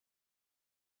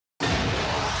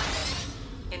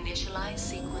Initialize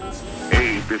sequence.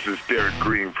 Hey, this is Derek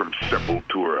Green from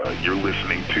Sepultura. You're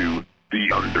listening to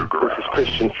The Underground. This is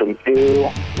Christian from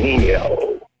Il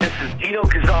Nino. This is Dino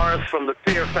Cazares from the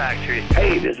Fear Factory.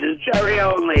 Hey, this is Jerry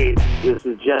Only. This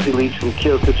is Jesse Leach from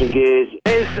Kill Switch Engage.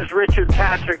 Hey, this is Richard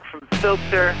Patrick from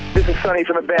Filter. This is Sonny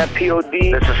from the band POD.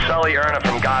 This is Sully Erna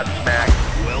from Godsmack.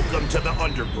 Welcome to The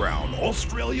Underground,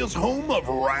 Australia's home of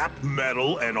rap,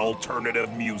 metal, and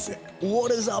alternative music.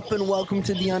 What is up and welcome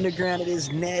to The Underground. It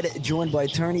is Ned, joined by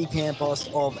Tony Campos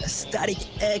of Static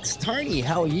X. Tony,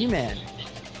 how are you, man?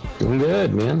 Doing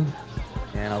good, man.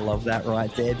 Man, I love that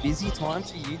right there. Busy time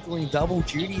for you doing double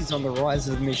duties on the Rise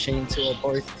of the Machine tour,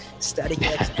 both Static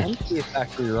X and Fear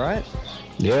Factory, right?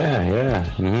 Yeah.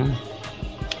 Mm-hmm.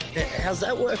 How's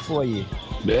that work for you?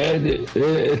 Yeah,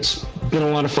 it's been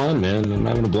a lot of fun, man. I'm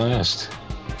having a blast.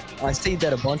 I see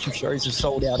that a bunch of shows are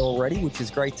sold out already, which is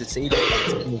great to see.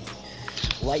 That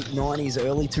late 90s,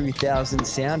 early 2000s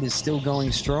sound is still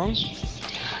going strong.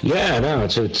 Yeah, no,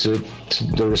 it's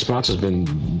the response has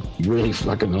been really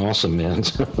fucking awesome, man.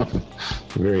 So I'm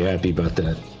very happy about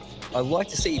that. I'd like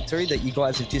to see too that you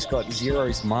guys have just got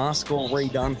Zero's mask all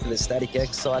redone for the Static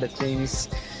X side of things.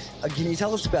 Can you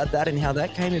tell us about that and how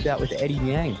that came about with Eddie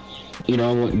Yang? You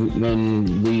know,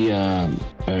 when we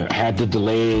had to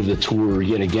delay the tour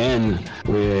yet again,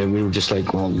 we were just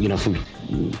like, well, you know, if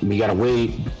we gotta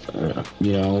wait,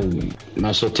 you know, might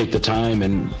as well take the time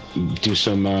and do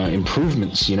some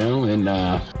improvements, you know. And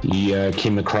he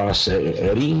came across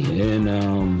Eddie and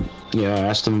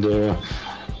asked him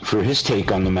for his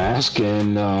take on the mask,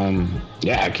 and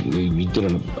he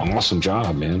did an awesome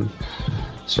job, man.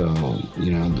 So,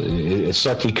 you know, it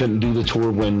sucked we couldn't do the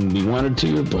tour when we wanted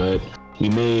to, but we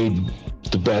made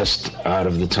the best out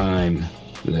of the time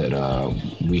that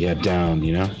we had down,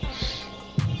 you know?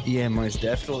 Yeah, most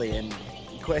definitely. And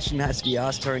the question has to be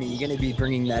asked, Tony, you're going to be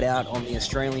bringing that out on the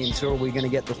Australian tour. We're going to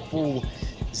get the full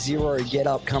Zero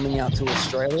get-up coming out to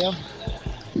Australia?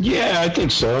 Yeah, I think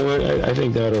so. I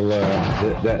think that'll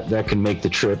that can make the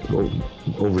trip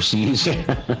overseas.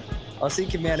 I was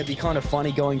thinking, man, it'd be kind of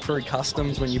funny going through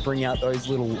customs when you bring out those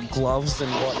little gloves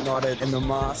and whatnot and the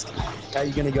mask. How are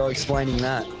you going to go explaining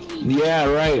that? Yeah,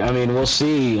 right. I mean, we'll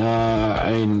see.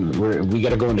 We got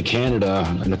to go into Canada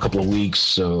in a couple of weeks,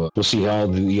 so we'll see how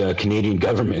the Canadian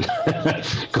government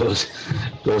goes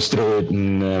through it,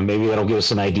 and maybe that'll give us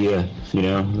an idea, you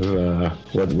know,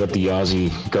 of what the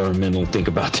Aussie government will think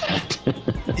about that.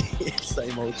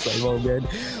 Same old, man.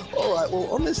 All right, well,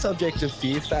 on the subject of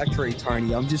Fear Factory,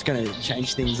 Tony, I'm just going to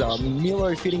change things up.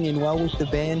 Milo fitting in well with the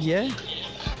band, yeah?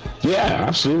 Yeah,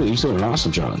 absolutely. He's doing an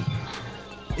awesome job.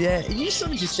 Yeah, you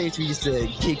sort of just seem to be just a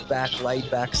kick-back,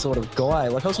 laid-back sort of guy.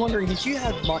 Like, I was wondering, did you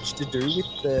have much to do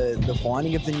with the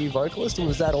finding of the new vocalist, or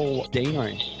was that all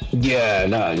Dino? Yeah,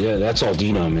 that's all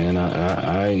Dino, man.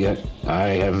 I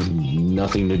have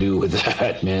nothing to do with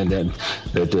that, man.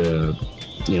 That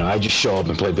you know, I just show up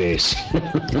and play bass.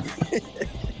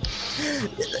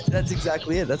 That's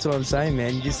exactly it. That's what I'm saying,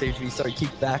 man. You just seem to be sort of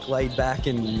kicked back, laid back,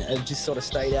 and just sort of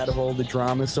stayed out of all the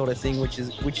drama sort of thing, which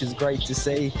is great to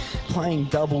see. Playing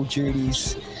double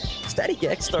duties. Static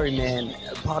X, though, man,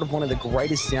 part of one of the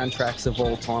greatest soundtracks of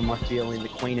all time, I feel, in The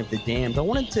Queen of the Damned. I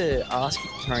wanted to ask you,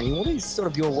 Tony, what is sort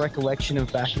of your recollection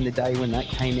of back in the day when that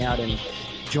came out and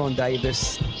Jon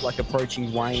Davis, like,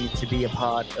 approaching Wayne to be a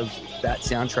part of that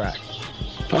soundtrack?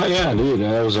 Oh, yeah, dude,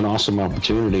 that was an awesome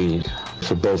opportunity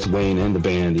for both Wayne and the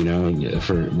band, you know,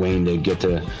 for Wayne to get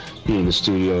to be in the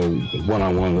studio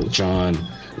one-on-one with Jon.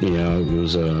 You know, it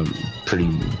was a pretty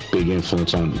big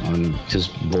influence on his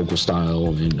vocal style,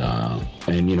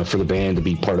 and you know, for the band to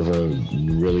be part of a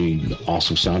really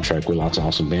awesome soundtrack with lots of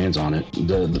awesome bands on it.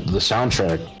 The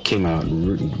soundtrack came out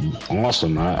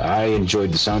awesome. I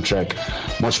enjoyed the soundtrack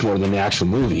much more than the actual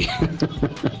movie.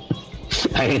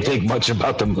 I didn't think much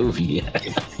about the movie yet.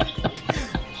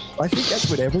 I think that's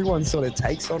what everyone sort of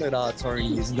takes on it,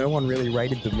 Tony, is no one really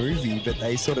rated the movie, but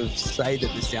they sort of say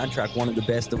that the soundtrack one of the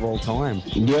best of all time.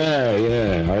 Yeah.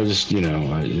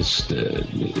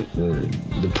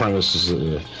 The premise is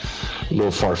a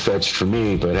little far-fetched for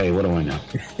me, but hey, what do I know?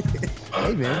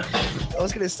 Hey, man. I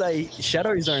was going to say,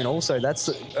 Shadow Zone also, that's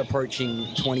approaching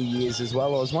 20 years as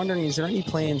well. I was wondering, is there any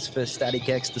plans for Static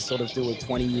X to sort of do a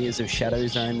 20 years of Shadow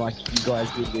Zone like you guys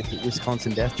did with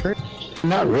Wisconsin Death Trip?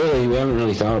 Not really. We haven't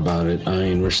really thought about it. I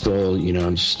mean, we're still, you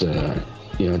know, just,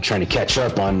 trying to catch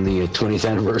up on the 20th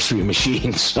anniversary of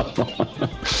Machine. So,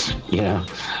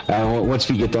 once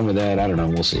we get done with that, I don't know.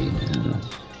 We'll see.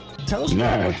 Tell us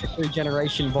about Project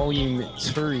Regeneration Volume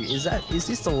 2. Is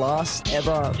this the last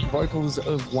ever vocals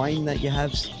of Wayne that you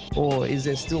have, or is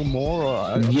there still more?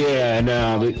 Or... Yeah,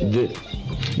 no,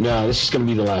 this is going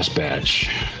to be the last batch.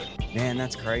 Man,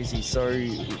 that's crazy. So,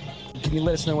 can you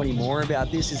let us know any more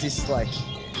about this? Is this like,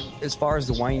 as far as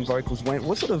the Wayne vocals went,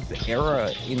 what sort of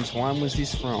era in time was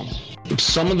this from?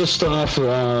 Some of the stuff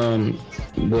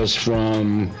was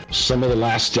from some of the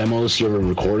last demos he ever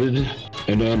recorded,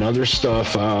 and then other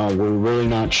stuff we're really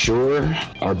not sure.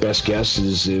 Our best guess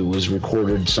is it was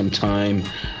recorded sometime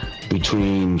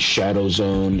between Shadow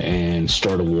Zone and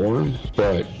Start a War,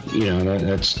 but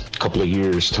that's a couple of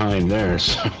years time there.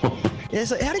 So. Yeah,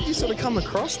 so how did you sort of come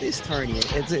across this, Tony? We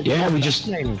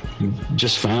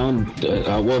just found.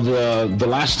 The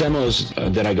last demos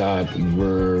that I got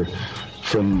were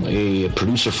from a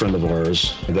producer friend of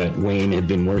ours that Wayne had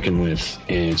been working with,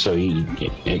 and so he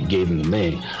gave them to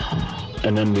me.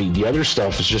 And then the other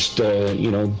stuff is just,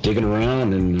 digging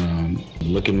around and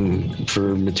looking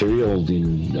for material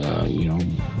in,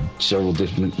 several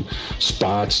different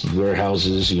spots,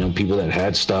 warehouses, people that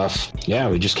had stuff. Yeah,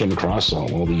 we just came across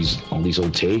all these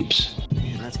old tapes.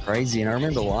 Man, that's crazy. And I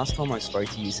remember last time I spoke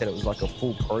to you, you said it was like a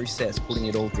full process putting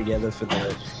it all together for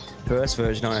the first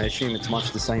version. I assume it's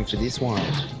much the same for this one.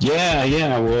 Yeah.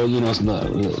 Well,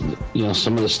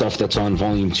 some of the stuff that's on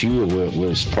Volume 2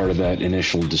 was part of that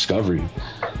initial discovery.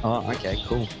 Oh, okay,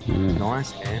 cool. Yeah.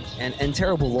 Nice, man. And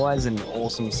Terrible Lie is an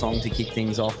awesome song to kick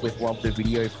things off with. Love the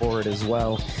video for it as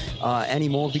well. Any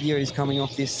more videos coming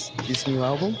off this new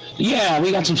album? Yeah,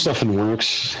 we got some stuff in the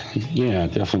works. Yeah,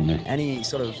 definitely. Any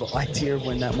sort of idea of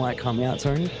when that might come out,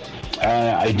 Tony?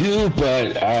 I do,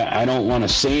 but I don't want to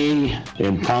say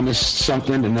and promise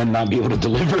something and then not be able to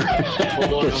deliver.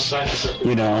 It's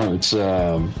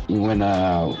when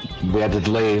we had to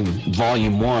delay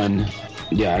Volume 1.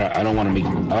 Yeah, I don't want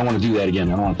to do that again.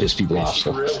 I don't want to piss people off.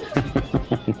 So.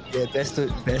 Yeah, best to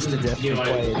definitely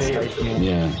play it safe, man.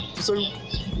 Yeah. So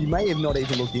you may have not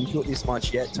even looked into it this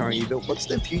much yet, Tony, but what's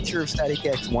the future of Static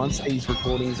X once these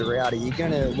recordings are out? Are you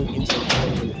going to look into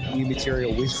recording new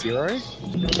material with Zero?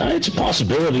 It's a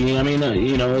possibility. I mean,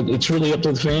 it's really up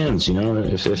to the fans.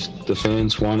 If the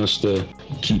fans want us to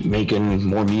keep making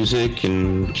more music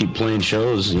and keep playing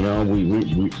shows,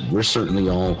 we're certainly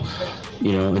all,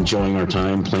 enjoying our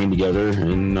time playing together.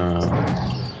 And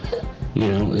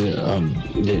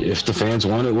if the fans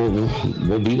want it,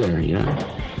 we'll be there.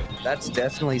 That's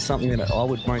definitely something that I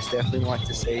would most definitely like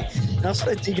to see. And I was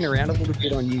sort of digging around a little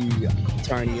bit on you,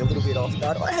 Tony, a little bit off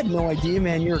guard. I had no idea,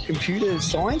 man, you're a computer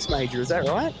science major, is that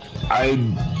right? I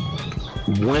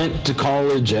went to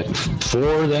college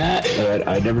for that, but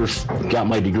I never got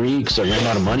my degree because I ran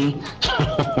out of money.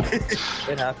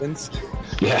 It happens.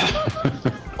 Yeah.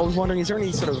 I was wondering, is there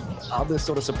any sort of other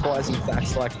sort of surprising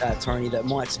facts like that, Tony, that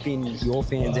might spin your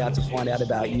fans out to find out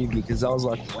about you? Because I was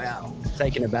like, wow,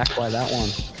 taken aback by that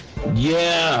one.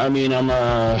 Yeah, I mean, I'm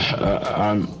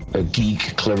a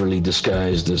geek cleverly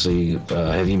disguised as a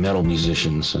heavy metal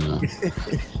musician. So.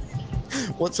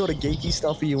 What sort of geeky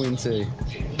stuff are you into?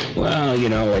 Well,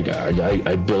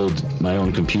 I build my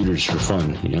own computers for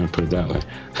fun, put it that way.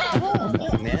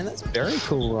 Oh, man, that's very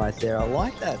cool right there. I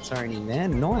like that, Tony,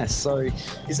 man. Nice. So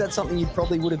is that something you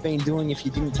probably would have been doing if you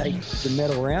didn't take the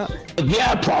metal route?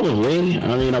 Yeah, probably.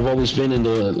 I mean, I've always been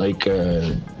into,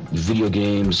 video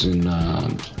games and,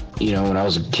 when I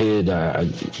was a kid, I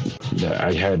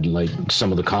had,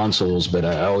 some of the consoles, but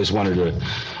I always wanted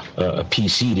a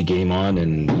PC to game on,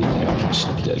 and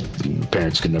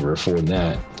parents could never afford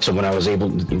that. So when I was I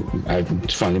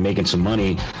was finally making some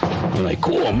money, I'm like,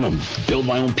 cool, I'm gonna build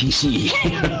my own PC.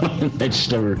 I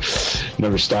just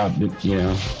never stopped,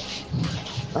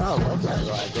 Oh, I love that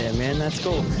right there, man. That's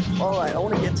cool. All right, I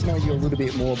want to get to know you a little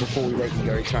bit more before we let you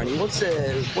go, Tony. What's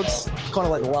kind of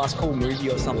like the last cool movie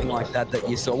or something like that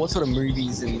you saw? What sort of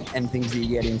movies and things do you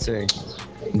get into?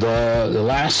 The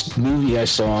last movie I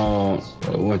saw,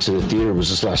 went to the theater, was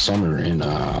this last summer, and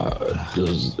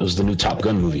it was the new Top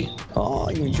Gun movie. Oh,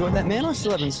 you enjoyed that, man? I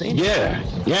still haven't seen it.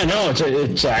 Yeah, no,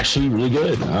 it's actually really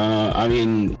good. I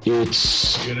mean,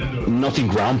 it's nothing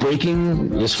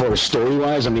groundbreaking as far as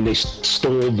story-wise. I mean, they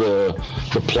stole the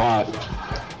plot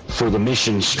for the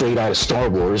mission straight out of Star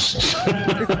Wars,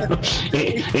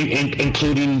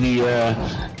 including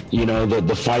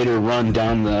the fighter run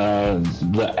down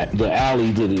the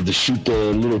alley to shoot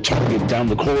the little target down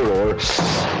the corridor.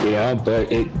 Yeah, but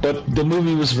the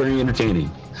movie was very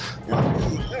entertaining.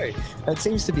 It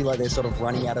seems to be like they're sort of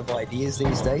running out of ideas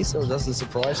these days, so it doesn't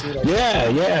surprise me.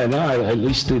 At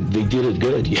least they did it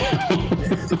good. Yeah.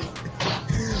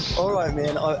 All right,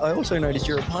 man. I also noticed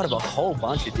you're a part of a whole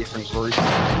bunch of different groups,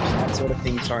 that sort of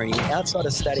thing, Tony. Outside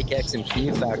of Static X and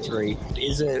Fear Factory,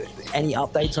 is there any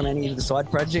updates on any of the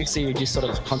side projects, or you're just sort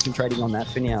of concentrating on that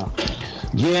for now?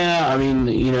 Yeah, I mean,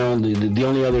 you know, the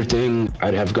only other thing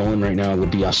I'd have going right now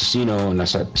would be Assassino, and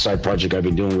that's a side project I've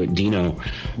been doing with Dino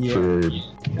for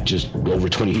just over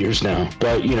 20 years now.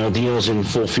 But, you know, Dino's in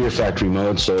full Fear Factory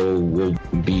mode, so we'll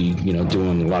be, you know,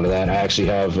 doing a lot of that. I actually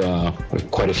have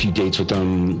quite a few dates with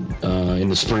them in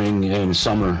the spring and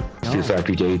summer, Fear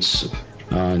Factory dates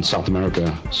in South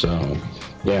America, so...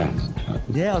 Yeah,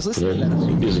 I was listening to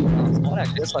that. Busy.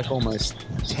 It's like almost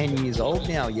 10 years old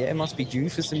now. Yeah, it must be due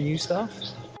for some new stuff.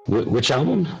 Which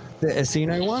album? The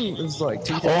Assassino one. It was like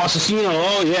 2000. Oh, Assassino.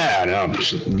 Oh, yeah. No,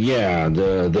 yeah,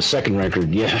 the second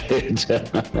record. Yeah.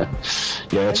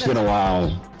 Yeah, it's been a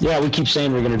while. Yeah, we keep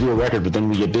saying we're going to do a record, but then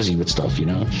we get busy with stuff, you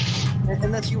know?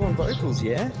 And that's you on vocals,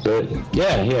 yeah? But,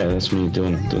 yeah, that's me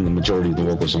doing the majority of the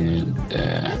vocals on it.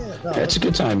 It's a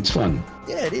good time. It's fun.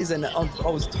 Yeah, it is, and I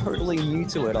was totally new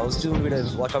to it. I was doing a bit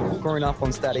of, like, I've grown up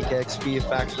on Static X, Fear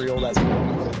Factory, all that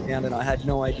stuff, and I had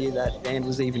no idea that band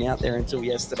was even out there until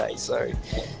yesterday, so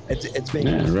it's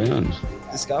been right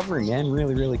discovery, man.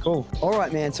 Really, really cool. All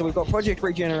right, man, so we've got Project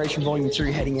Regeneration Volume 2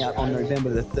 heading out on November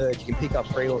the 3rd. You can pick up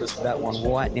pre-orders for that one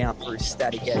right now through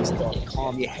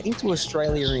staticx.com. You're heading to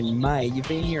Australia in May. You've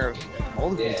been here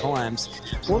multiple times.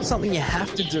 What's something you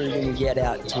have to do when you get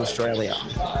out to Australia?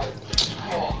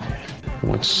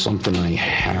 What's something I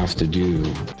have to do?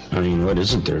 I mean, what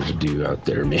isn't there to do out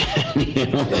there, man? You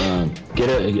know, get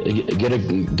a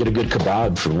good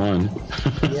kebab for one.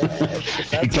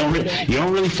 You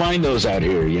don't really find those out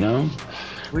here, you know.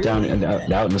 Really?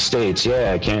 Out in the States,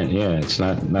 I can't. Yeah, it's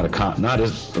not a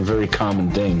very common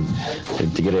thing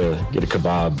to get a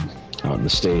kebab out in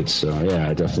the States. So yeah,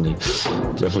 I definitely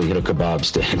hit a kebab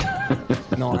stand.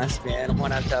 Nice, man. I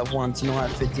might have to have one tonight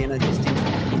for dinner.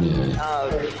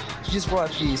 Just right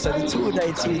for you. So the tour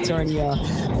dates here, Tony,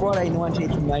 Friday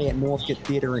 19th of May at Northcote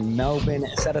Theatre in Melbourne,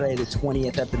 Saturday the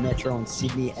 20th at the Metro in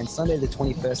Sydney, and Sunday the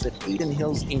 21st at Eden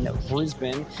Hills in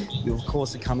Brisbane. You, of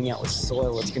course, are coming out with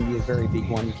Soil. It's going to be a very big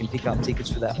one. You can pick up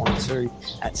tickets for that one too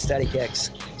at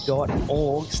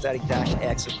staticx.org,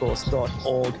 static-x, of course,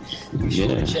 .org. Be sure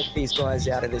to check these guys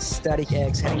out. It is Static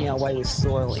X heading our way with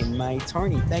Soil in May.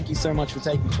 Tony, thank you so much for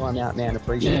taking time out, man.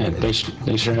 Appreciate it.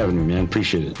 Thanks for having me, man.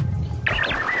 Appreciate it.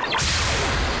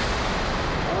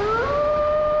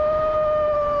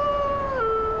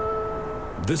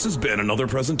 This has been another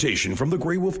presentation from the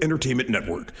Grey Wolf Entertainment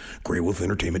Network,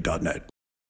 greywolfentertainment.net.